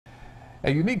A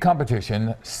unique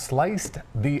competition sliced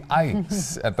the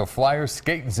ice at the Flyers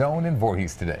skate zone in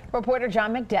Voorhees today. Reporter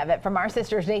John McDevitt from our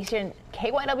sister station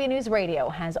KYW News Radio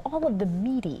has all of the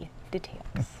meaty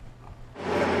details.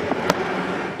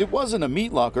 It wasn't a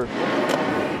meat locker,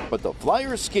 but the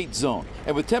Flyers skate zone.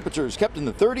 And with temperatures kept in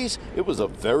the 30s, it was a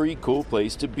very cool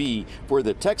place to be for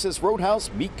the Texas Roadhouse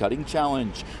Meat Cutting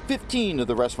Challenge. 15 of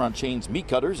the restaurant chain's meat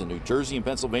cutters in New Jersey and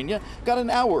Pennsylvania got an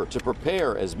hour to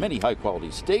prepare as many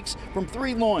high-quality steaks from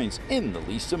 3 loins in the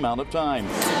least amount of time.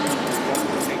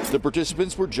 The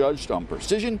participants were judged on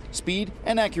precision, speed,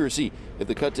 and accuracy. If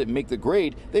the cut didn't make the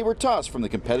grade, they were tossed from the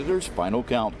competitor's final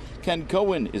count. Ken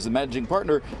Cohen is the managing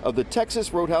partner of the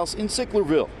Texas Roadhouse in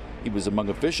Sicklerville. He was among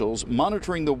officials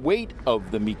monitoring the weight of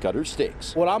the meat cutter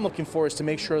steaks. What I'm looking for is to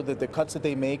make sure that the cuts that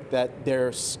they make, that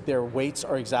their weights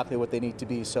are exactly what they need to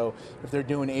be. So if they're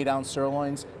doing 8-ounce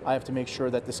sirloins, I have to make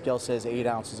sure that the scale says 8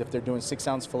 ounces. If they're doing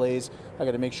 6-ounce fillets, I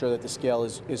got to make sure that the scale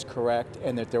is correct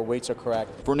and that their weights are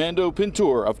correct. Fernando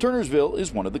Pintor of Turnersville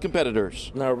is one of the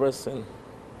competitors. Nervous,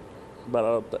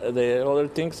 but the other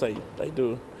things I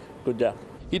do good job.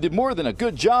 He did more than a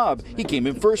good job. He came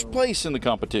in first place in the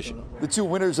competition. The 2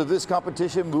 winners of this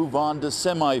competition move on to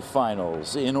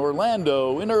semifinals in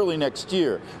Orlando in early next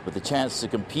year, with a chance to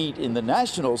compete in the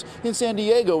Nationals in San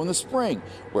Diego in the spring,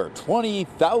 where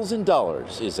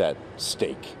 $20,000 is at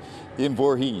stake. In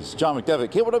Voorhees, John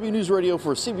McDevitt, KYW News Radio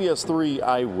for CBS 3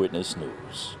 Eyewitness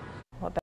News.